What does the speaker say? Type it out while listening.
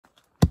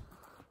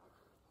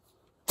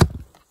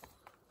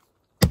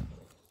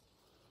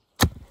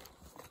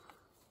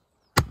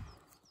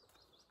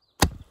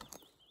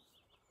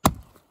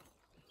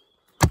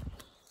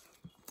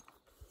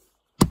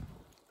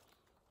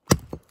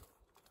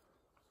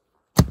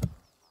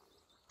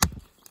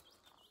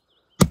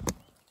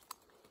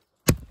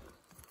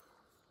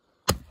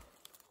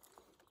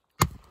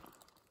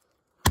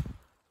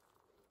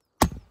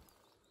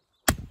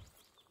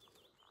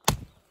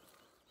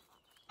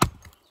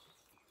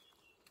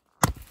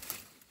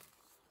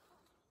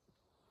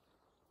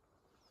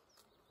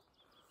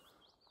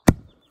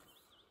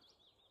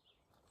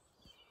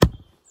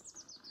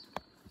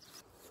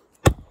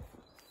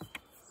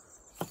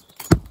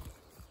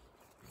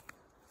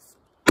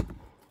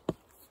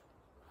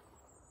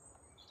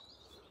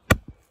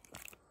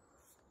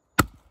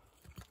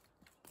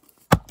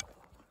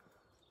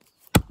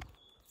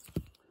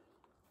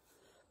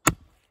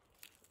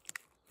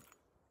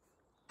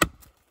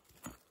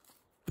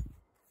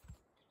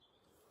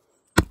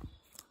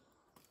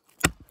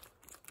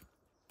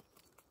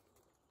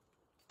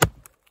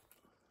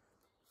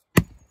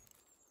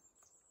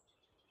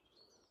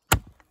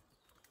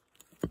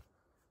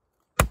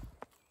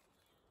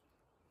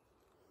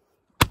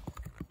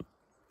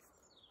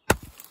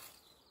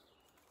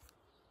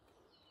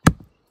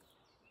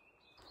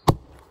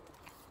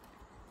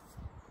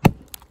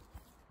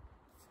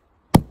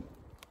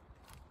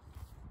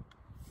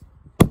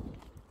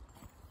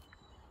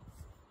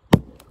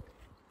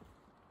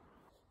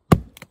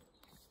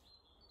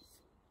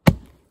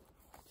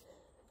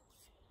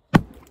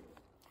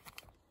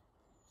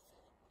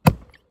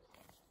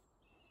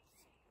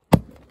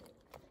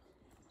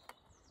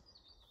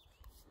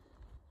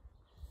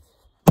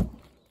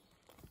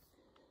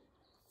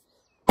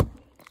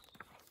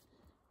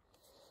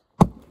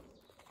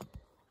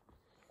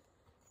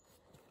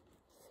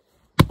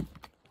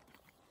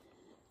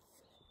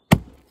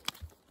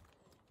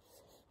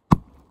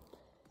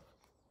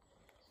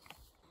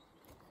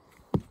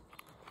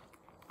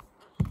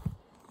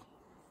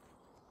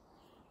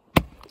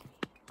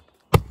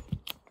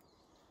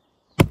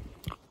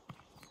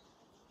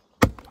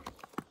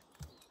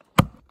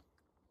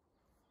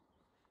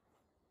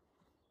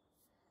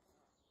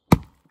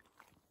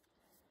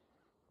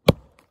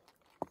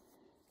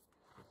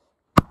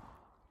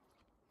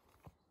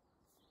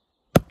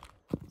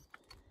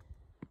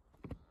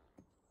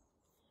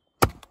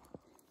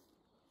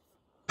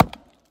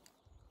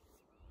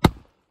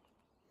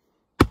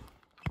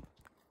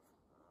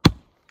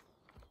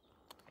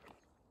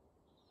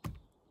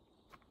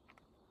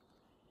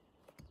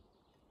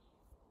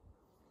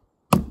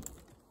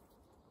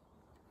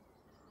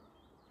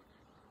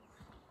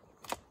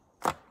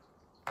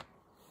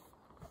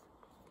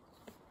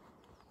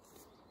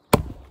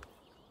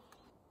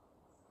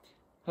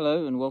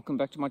Hello and welcome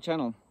back to my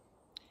channel.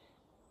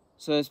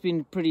 So it's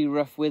been pretty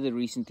rough weather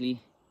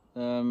recently,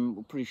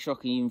 pretty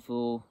shocking even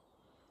for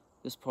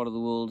this part of the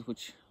world,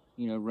 which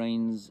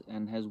rains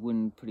and has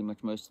wind pretty much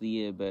most of the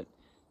year, but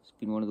it's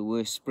been one of the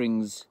worst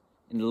springs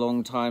in a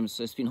long time,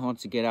 so it's been hard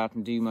to get out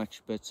and do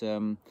much. But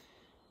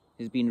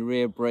there's been a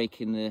rare break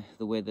in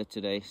the weather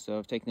today, so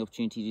I've taken the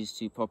opportunity just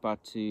to pop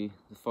out to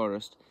the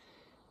forest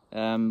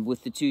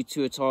with the two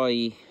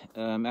Tuatahi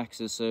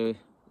axes, so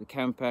the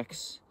Camp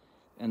Axe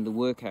and the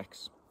work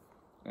axe.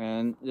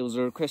 And there was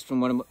a request from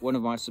one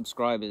of my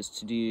subscribers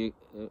to do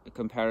a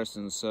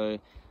comparison. So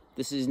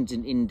this isn't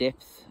an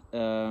in-depth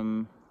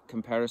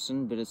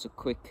comparison, but it's a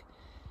quick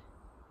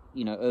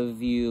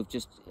overview of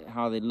just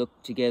how they look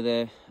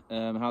together,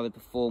 how they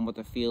perform, what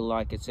they feel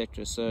like,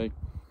 etc. So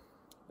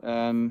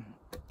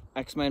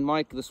Axeman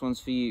Mike, this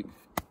one's for you.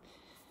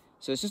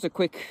 So it's just a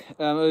quick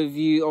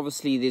overview.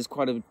 Obviously there's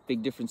quite a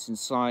big difference in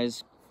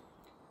size.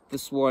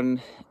 This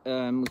one,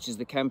 which is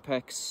the Camp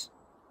Axe,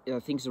 I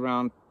think it's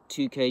around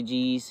 2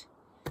 kgs,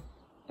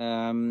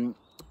 and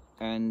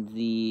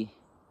the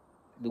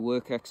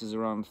work axe is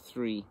around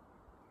 3,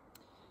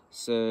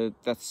 so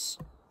that's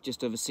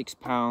just over 6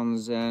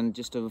 pounds and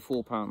just over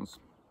 4 pounds.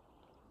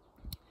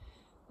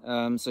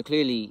 So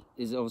clearly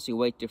there's obviously a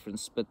weight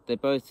difference, but they're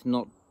both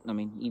not, I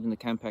mean, even the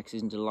Camp Axe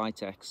isn't a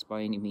light axe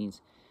by any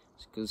means,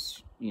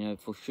 because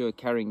for sure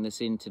carrying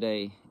this in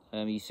today,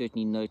 you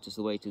certainly notice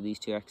the weight of these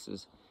two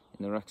axes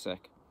in the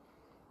rucksack.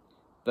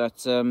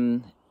 But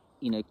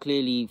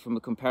clearly from a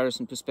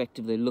comparison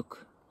perspective, they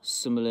look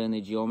similar in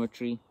their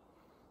geometry.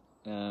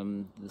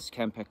 This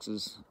Camp Axe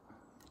is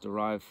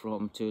derived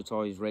from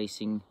Tuatahi's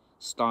racing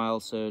style,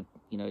 so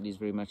it is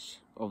very much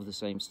of the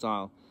same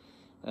style.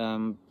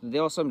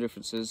 There are some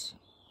differences.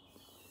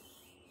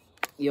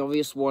 The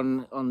obvious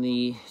one on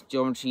the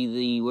geometry,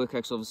 the work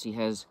axe obviously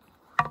has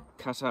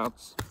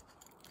cutouts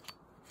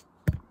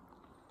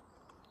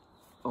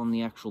on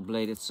the actual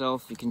blade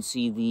itself. You can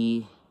see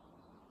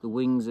the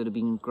wings that have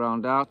been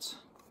ground out,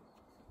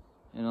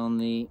 and on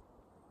the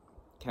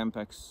Camp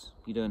Axe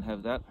you don't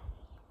have that.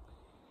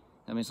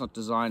 I mean, it's not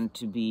designed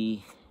to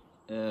be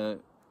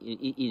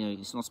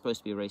it's not supposed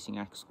to be a racing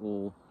axe,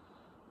 or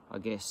I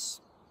guess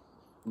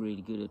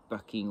really good at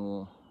bucking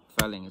or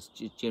felling. It's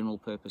just general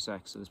purpose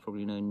axe, so there's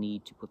probably no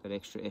need to put that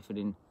extra effort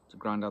in to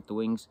grind out the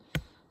wings.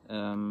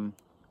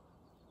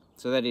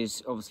 So that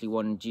is obviously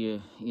one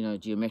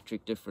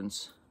geometric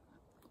difference.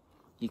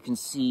 You can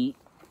see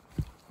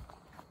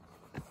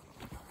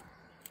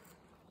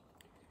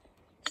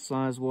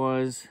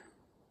size-wise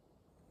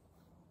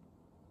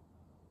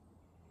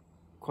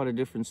quite a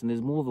difference, and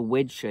there's more of a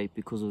wedge shape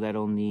because of that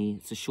on the,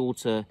 it's a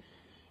shorter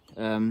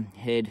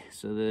head,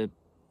 so the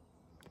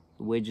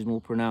wedge is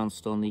more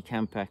pronounced on the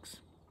Camp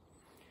Axe.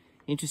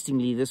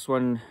 Interestingly, this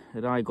one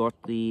that I got,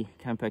 the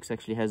Camp Axe,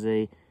 actually has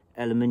a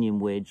aluminium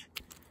wedge.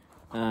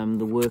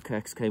 The work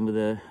axe came with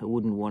a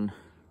wooden one.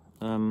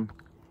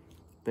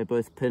 They're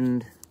both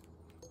pinned.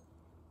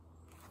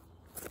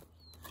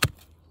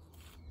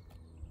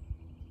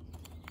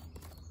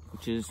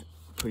 Which is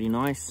pretty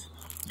nice,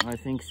 I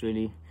think. It's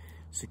really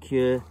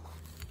secure.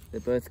 They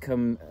both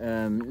come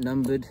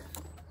numbered.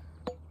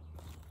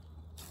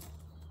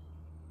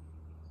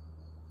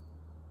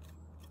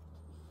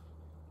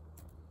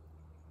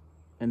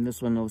 And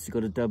this one obviously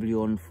got a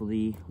W on for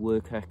the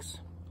work axe.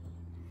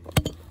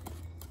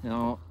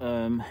 Now,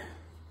 the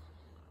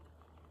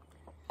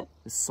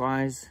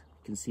size,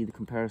 you can see the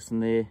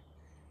comparison there.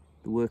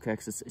 The work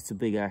axe, it's a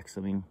big axe.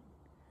 I mean,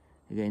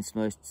 against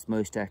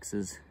most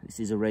axes, this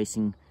is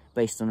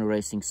based on a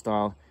racing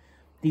style.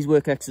 These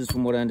work axes,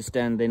 from what I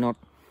understand, they're not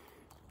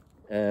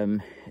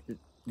the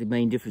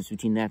main difference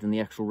between that and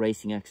the actual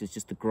racing axe is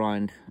just the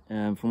grind.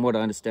 From what I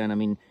understand, I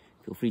mean,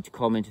 feel free to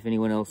comment if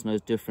anyone else knows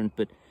different,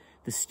 but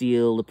the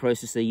steel, the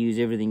process they use,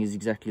 everything is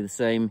exactly the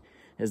same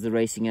as the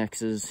racing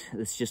axes.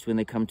 It's just when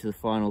they come to the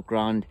final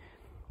grind,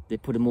 they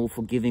put a more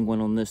forgiving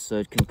one on this, so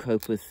it can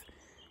cope with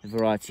a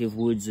variety of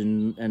woods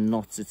and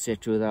knots,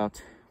 etc.,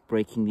 without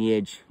breaking the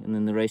edge. And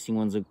then the racing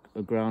ones are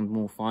ground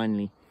more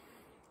finely.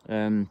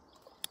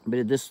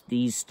 But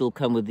these still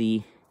come with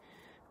the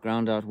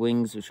ground out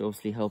wings, which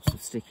obviously helps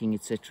with sticking,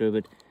 etc.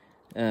 But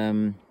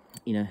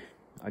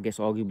I guess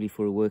arguably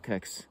for a work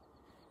axe,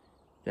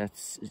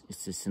 it's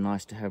just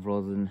nice to have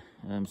rather than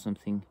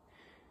something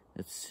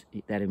that's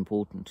that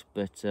important.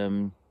 But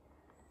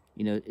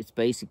it's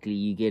basically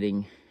you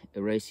getting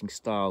a racing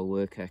style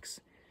work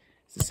axe.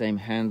 It's the same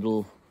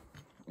handle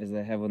as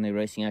they have on their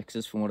racing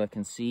axes, from what I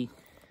can see.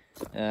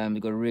 They've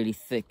got a really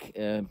thick,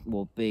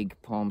 big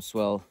palm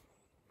swell,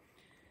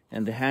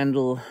 and the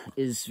handle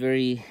is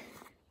very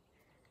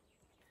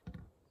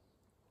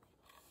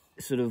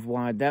sort of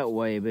wide that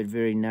way, but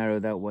very narrow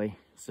that way.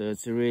 So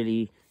it's a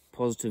really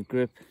positive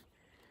grip,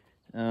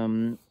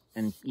 and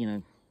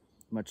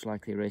much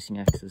like their racing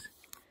axes.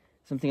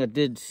 Something I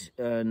did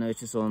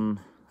notice on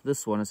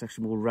this one, it's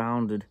actually more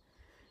rounded.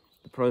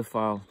 The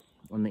profile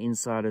on the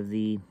inside of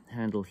the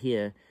handle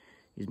here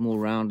is more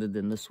rounded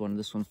than this one.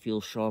 This one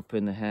feels sharper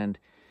in the hand.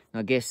 And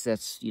I guess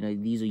that's,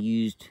 these are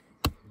used,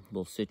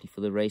 well, certainly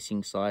for the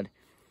racing side,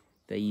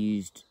 they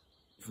used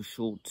for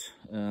short,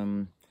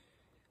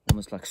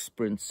 almost like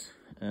sprints.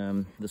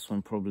 This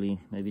one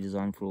probably maybe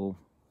designed for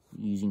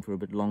using for a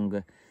bit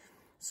longer.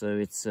 So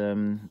it's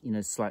you know,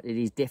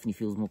 it definitely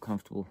feels more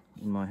comfortable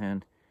in my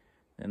hand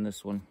than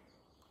this one.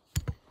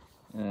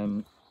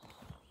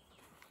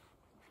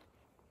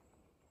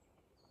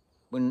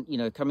 When, you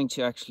know, coming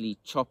to actually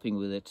chopping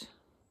with it,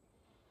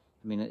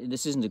 I mean,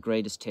 this isn't the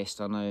greatest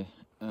test, I know,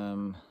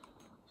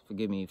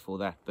 forgive me for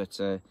that, but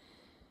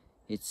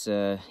it's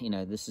you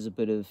know, this is a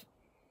bit of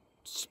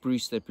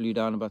spruce that blew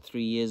down about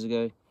 3 years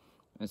ago.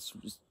 It's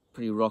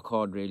pretty rock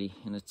hard really,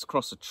 and it's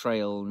across a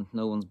trail and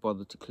no one's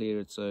bothered to clear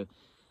it, so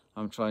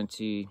I'm trying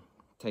to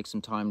take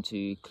some time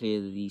to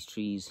clear these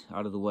trees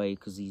out of the way,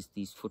 because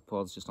these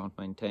footpaths just aren't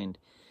maintained.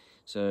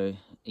 So,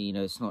 you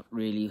know, it's not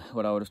really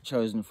what I would have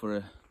chosen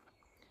for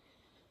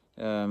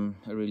a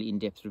really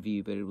in-depth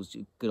review, but it was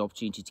a good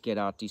opportunity to get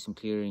out, do some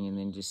clearing, and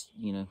then just,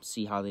 you know,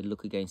 see how they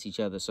look against each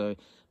other. So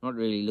not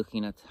really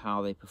looking at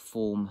how they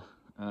perform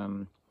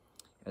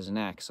as an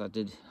axe. I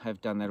did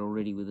have done that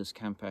already with this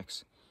Camp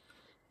Axe,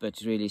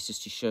 but really it's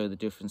just to show the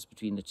difference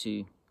between the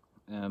two.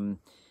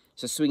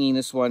 So swinging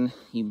this one,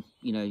 you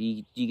know,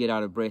 you get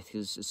out of breath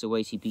because it's a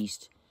weighty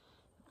beast,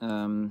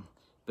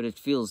 but it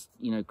feels,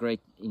 you know, great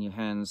in your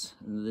hands,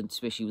 and then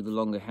especially with the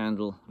longer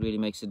handle, really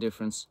makes a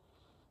difference.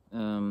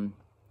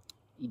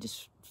 You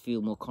just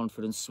feel more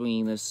confident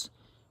swinging this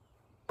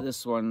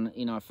one.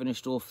 You know, I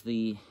finished off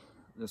the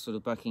sort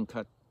of backing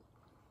cut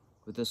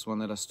with this one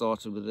that I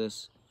started with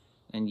this,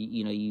 and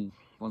you know, you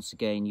once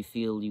again you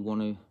feel you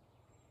want to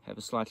have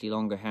a slightly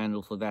longer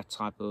handle for that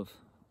type of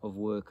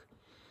work.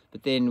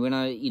 But then when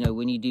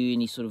when you do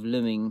any sort of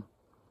limbing,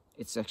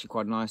 it's actually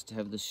quite nice to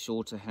have this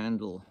shorter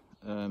handle,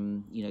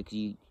 you know, because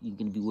you're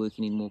going to be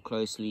working in more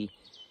closely,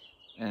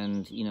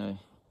 and you know,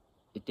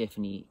 it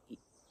definitely,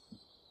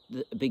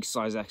 a big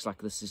size axe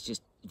like this is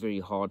just very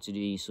hard to do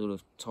any sort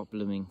of top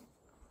limbing.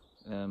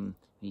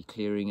 You're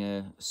clearing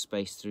a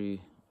space through,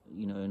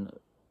 you know, an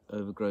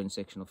overgrown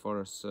section of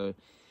forest. So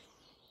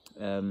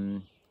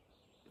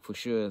for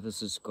sure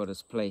this has got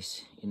its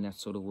place in that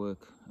sort of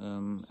work,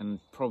 and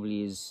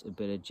probably is a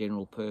better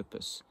general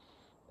purpose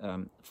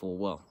for,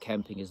 well,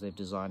 camping as they've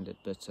designed it.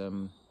 But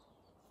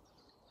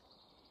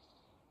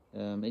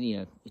and you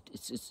know,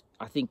 it's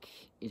I think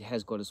it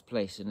has got its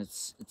place, and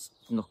it's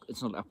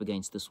not up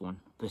against this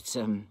one, but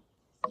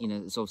you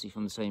know, it's obviously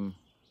from the same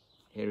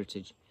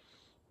heritage.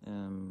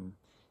 And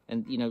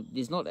you know,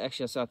 there's not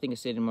actually, I think I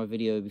said in my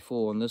video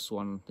before on this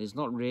one, there's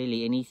not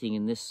really anything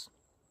in this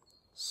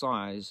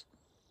size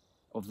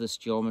of this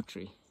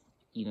geometry.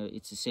 You know,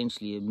 it's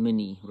essentially a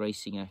mini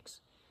racing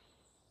axe.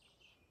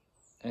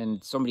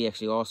 And somebody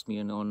actually asked me,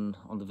 and on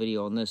the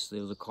video on this,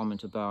 there was a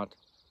comment about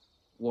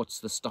what's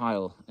the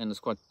style, and it's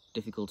quite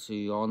difficult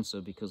to answer,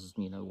 because,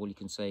 you know, all you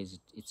can say is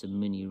it's a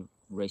mini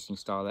racing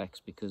style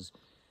axe, because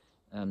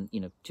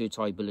you know,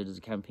 Tuatahi built it as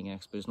a camping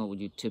axe, but it's not what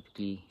you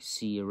typically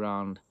see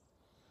around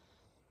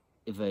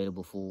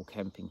available for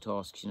camping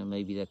tasks. You know,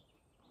 maybe that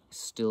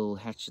still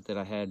hatchet that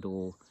I had,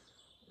 or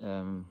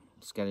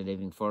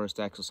Scandinavian forest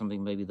axe or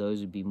something, maybe those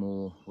would be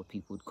more what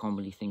people would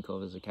commonly think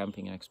of as a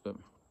camping axe. But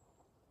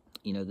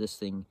you know, this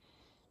thing,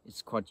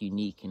 it's quite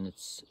unique, and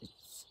it's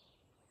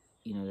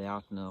you know, they're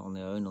out on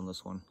their own on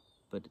this one.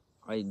 But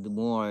the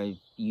more I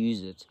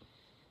use it,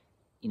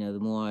 you know, the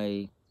more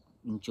I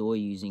enjoy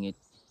using it.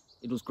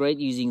 It was great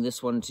using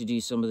this one to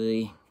do some of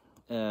the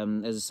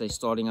as I say,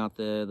 starting out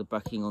the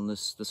bucking on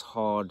this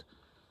hard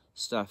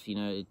stuff. You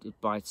know,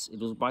 it bites. It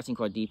was biting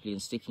quite deeply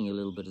and sticking a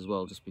little bit as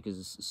well, just because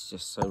it's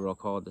just so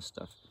rock hard, this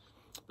stuff.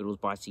 But it was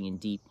biting in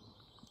deep,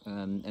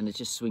 and it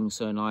just swings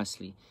so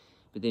nicely.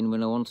 But then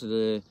when I wanted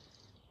to,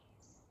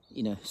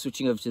 you know,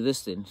 switching over to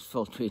this, then it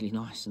felt really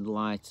nice and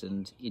light,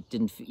 and it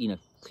didn't, you know,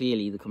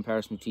 clearly the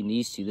comparison between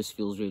these two, this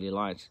feels really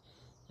light,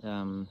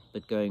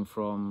 but going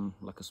from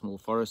like a small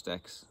forest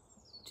axe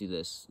to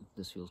this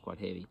feels quite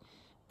heavy.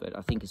 But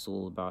I think it's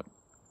all about,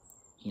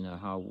 you know,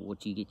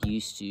 what you get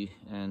used to,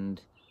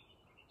 and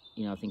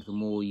you know, I think the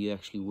more you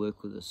actually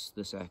work with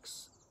this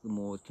axe, the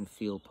more it can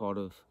feel part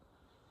of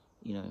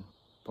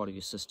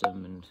your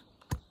system, and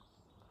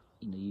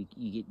you know,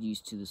 you get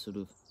used to the sort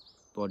of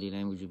body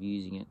language of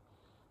using it.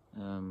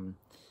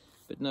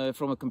 But no,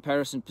 from a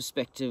comparison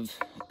perspective,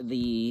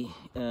 the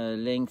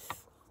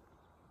length,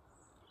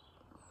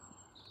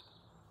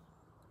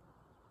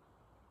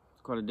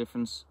 quite a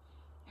difference.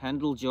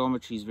 Handle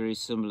geometry is very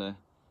similar,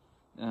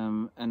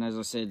 and as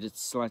I said,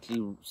 it's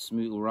slightly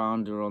smooth,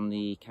 rounder on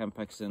the Camp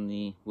Axe than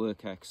the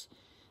work axe,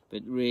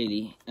 but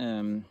really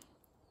the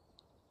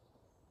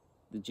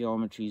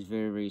geometry is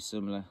very, very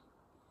similar,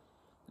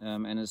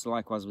 and it's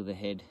likewise with the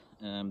head.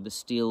 The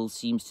steel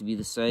seems to be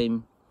the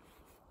same.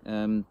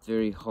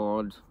 Very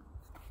hard,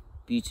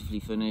 beautifully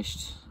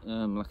finished,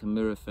 like a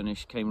mirror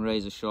finish, came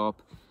razor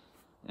sharp.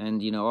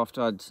 And you know,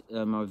 after I'd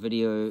my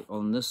video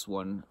on this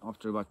one,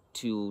 after about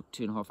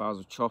 2.5 hours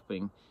of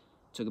chopping,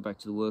 took it back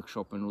to the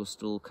workshop and was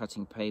still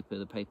cutting paper.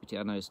 The paper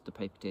I know the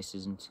paper test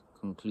isn't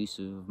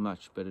conclusive of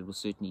much, but it was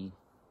certainly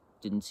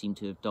didn't seem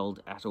to have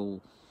dulled at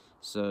all.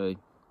 So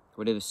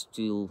whatever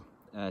steel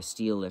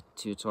steel that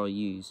Tuatahi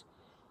use.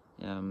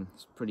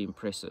 It's pretty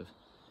impressive.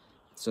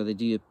 So they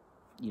do,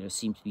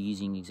 seem to be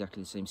using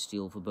exactly the same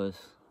steel for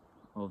both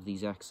of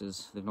these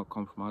axes. They've not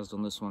compromised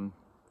on this one,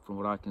 from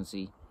what I can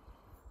see.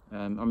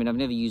 I mean, I've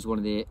never used one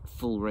of their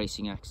full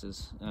racing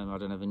axes. I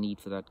don't have a need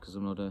for that because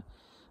I'm not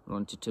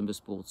into timber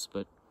sports,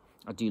 but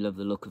I do love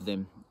the look of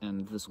them,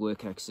 and this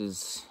work axe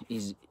is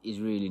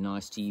really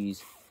nice to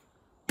use.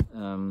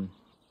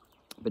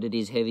 But it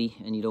is heavy,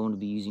 and you don't want to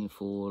be using it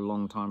for a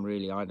long time,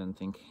 really, I don't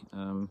think.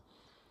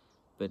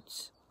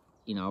 But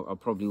I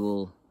probably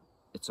will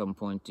at some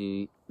point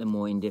do a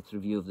more in-depth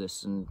review of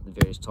this and the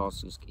various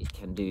tasks it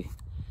can do.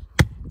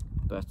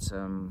 But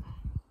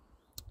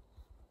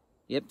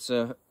yep,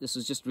 so this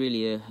was just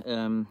really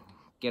a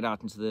get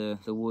out into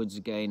the woods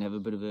again, have a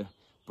bit of a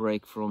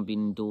break from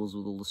being indoors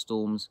with all the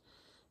storms,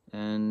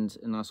 and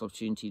a nice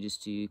opportunity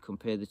just to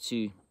compare the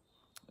two.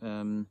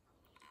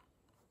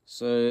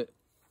 So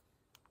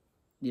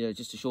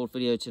just a short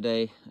video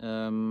today.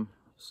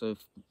 So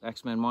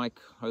Axeman Mike,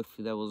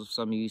 hopefully that was of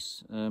some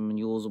use, and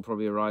yours will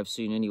probably arrive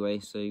soon anyway,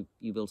 so you'll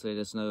be able to let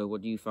us know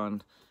what you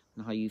found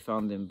and how you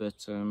found them.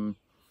 But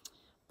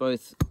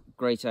both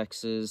great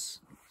axes.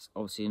 It's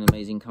obviously an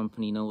amazing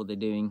company, know what they're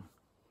doing,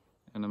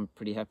 and I'm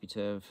pretty happy to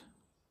have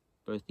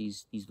both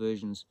these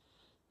versions.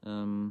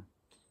 So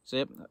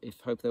yep,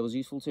 hope that was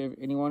useful to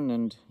anyone,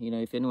 and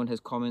if anyone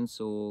has comments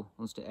or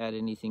wants to add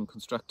anything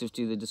constructive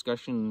to the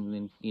discussion,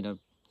 then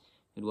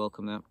we'd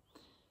welcome that.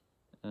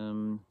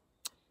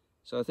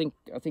 So I think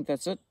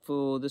that's it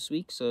for this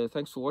week. So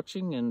thanks for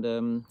watching,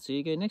 and see you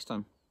again next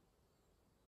time.